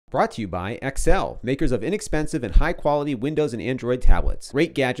Brought to you by Excel, makers of inexpensive and high-quality Windows and Android tablets.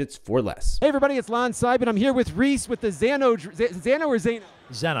 Great gadgets for less. Hey everybody, it's Lon.TV, and I'm here with Reese with the Zano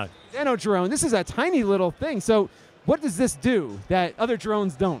Drone. This is a tiny little thing. So what does this do that other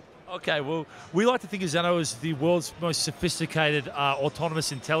drones don't? Okay, well, we like to think of Zano as the world's most sophisticated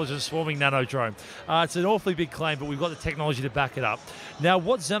autonomous intelligent swarming nano drone. It's an awfully big claim, but we've got the technology to back it up. Now,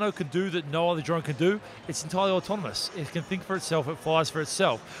 what Zano can do that no other drone can do, it's entirely autonomous. It can think for itself, it flies for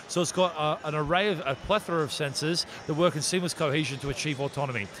itself. So it's got a plethora of sensors that work in seamless cohesion to achieve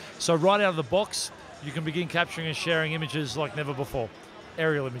autonomy. So right out of the box, you can begin capturing and sharing images like never before,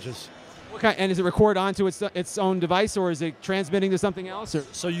 aerial images. Okay, and is it record onto its own device, or is it transmitting to something else? Or?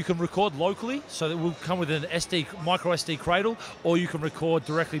 So you can record locally, so it will come with an micro SD cradle, or you can record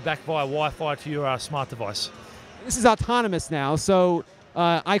directly back via Wi-Fi to your smart device. This is autonomous now, so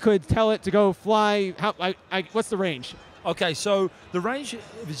I could tell it to go fly. What's the range? Okay, so the range,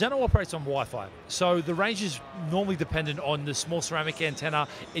 Zano operates on Wi-Fi. So the range is normally dependent on the small ceramic antenna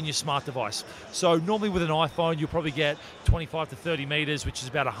in your smart device. So normally with an iPhone, you'll probably get 25 to 30 meters, which is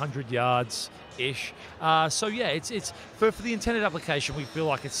about 100 yards-ish. So yeah, it's for the intended application, we feel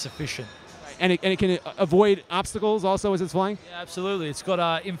like it's sufficient. And it can avoid obstacles also as it's flying? Yeah, absolutely. It's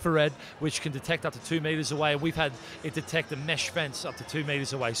got infrared, which can detect up to 2 meters away. And we've had it detect a mesh fence up to 2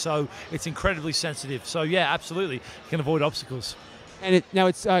 meters away. So it's incredibly sensitive. So yeah, absolutely. It can avoid obstacles. And now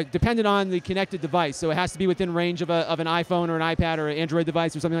it's dependent on the connected device, so it has to be within range of an iPhone or an iPad or an Android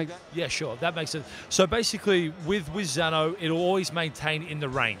device or something like that? Yeah, sure. That makes sense. So basically, with Zano, it'll always maintain in the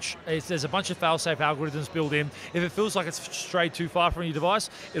range. There's a bunch of fail-safe algorithms built in. If it feels like it's strayed too far from your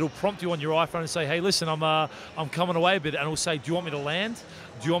device, it'll prompt you on your iPhone and say, hey, listen, I'm coming away a bit. And it'll say, do you want me to land?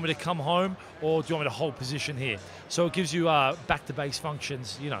 Do you want me to come home? Or do you want me to hold position here? So it gives you back-to-base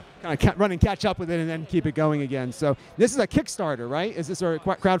functions, you know. Kind of run and catch up with it and then keep it going again. So this is a Kickstarter, right? Is this a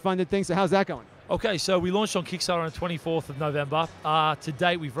crowdfunded thing? So how's that going? Okay, so we launched on Kickstarter on the 24th of November. To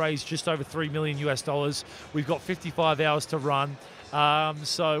date, we've raised just over $3 million US. We've got 55 hours to run.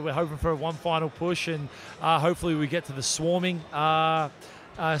 So we're hoping for one final push, and hopefully we get to the swarming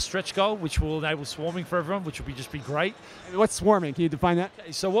stretch goal, which will enable swarming for everyone, which will just be great. And what's swarming? Can you define that?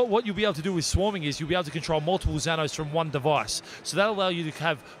 Okay, so what you'll be able to do with swarming is you'll be able to control multiple Zanos from one device. So that'll allow you to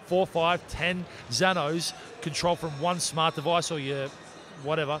have 4, 5, 10 Zanos control from one smart device or your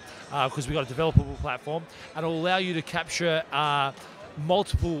whatever, because we've got a developable platform, and it'll allow you to capture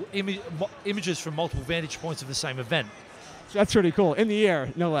multiple images from multiple vantage points of the same event. That's pretty cool. In the air,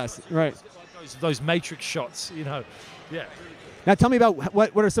 no less. Right. Those matrix shots, you know. Yeah. Now tell me about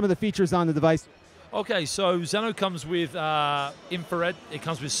what are some of the features on the device? Okay, so Zano comes with infrared, it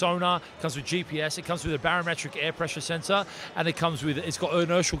comes with sonar, it comes with GPS, it comes with a barometric air pressure sensor, and it's got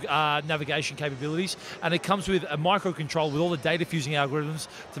inertial navigation capabilities, and it comes with a microcontroller with all the data fusing algorithms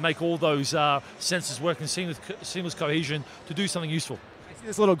to make all those sensors work in seamless cohesion to do something useful.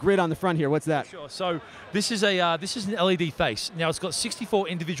 This little grid on the front here, what's that? Sure. So this is an LED face. Now it's got 64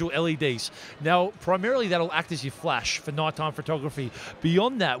 individual LEDs. Now primarily that'll act as your flash for nighttime photography.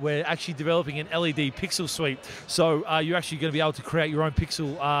 Beyond that, we're actually developing an LED pixel suite. So you're actually going to be able to create your own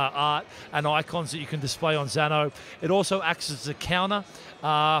pixel art and icons that you can display on Zano. It also acts as a counter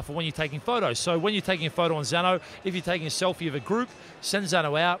for when you're taking photos. So when you're taking a photo on Zano, if you're taking a selfie of a group, send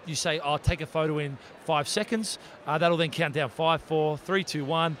Zano out, you say, I'll take a photo in 5 seconds. That'll then count down 5, 4, 3, 2,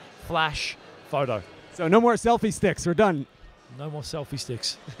 1, flash, photo. So no more selfie sticks, we're done. No more selfie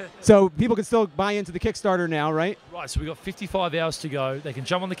sticks. So people can still buy into the Kickstarter now, right? Right, so we've got 55 hours to go. They can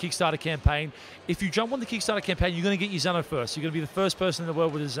jump on the Kickstarter campaign. If you jump on the Kickstarter campaign, you're going to get your Zano first. You're going to be the first person in the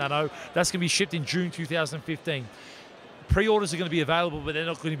world with a Zano. That's going to be shipped in June 2015. Pre-orders are going to be available, but they're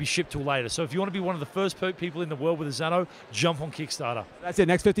not going to be shipped till later. So if you want to be one of the first people in the world with a Zano, jump on Kickstarter. That's it,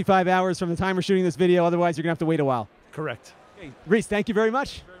 next 55 hours from the time we're shooting this video. Otherwise, you're going to have to wait a while. Correct. Okay, Reese, thank you very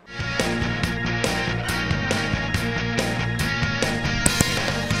much.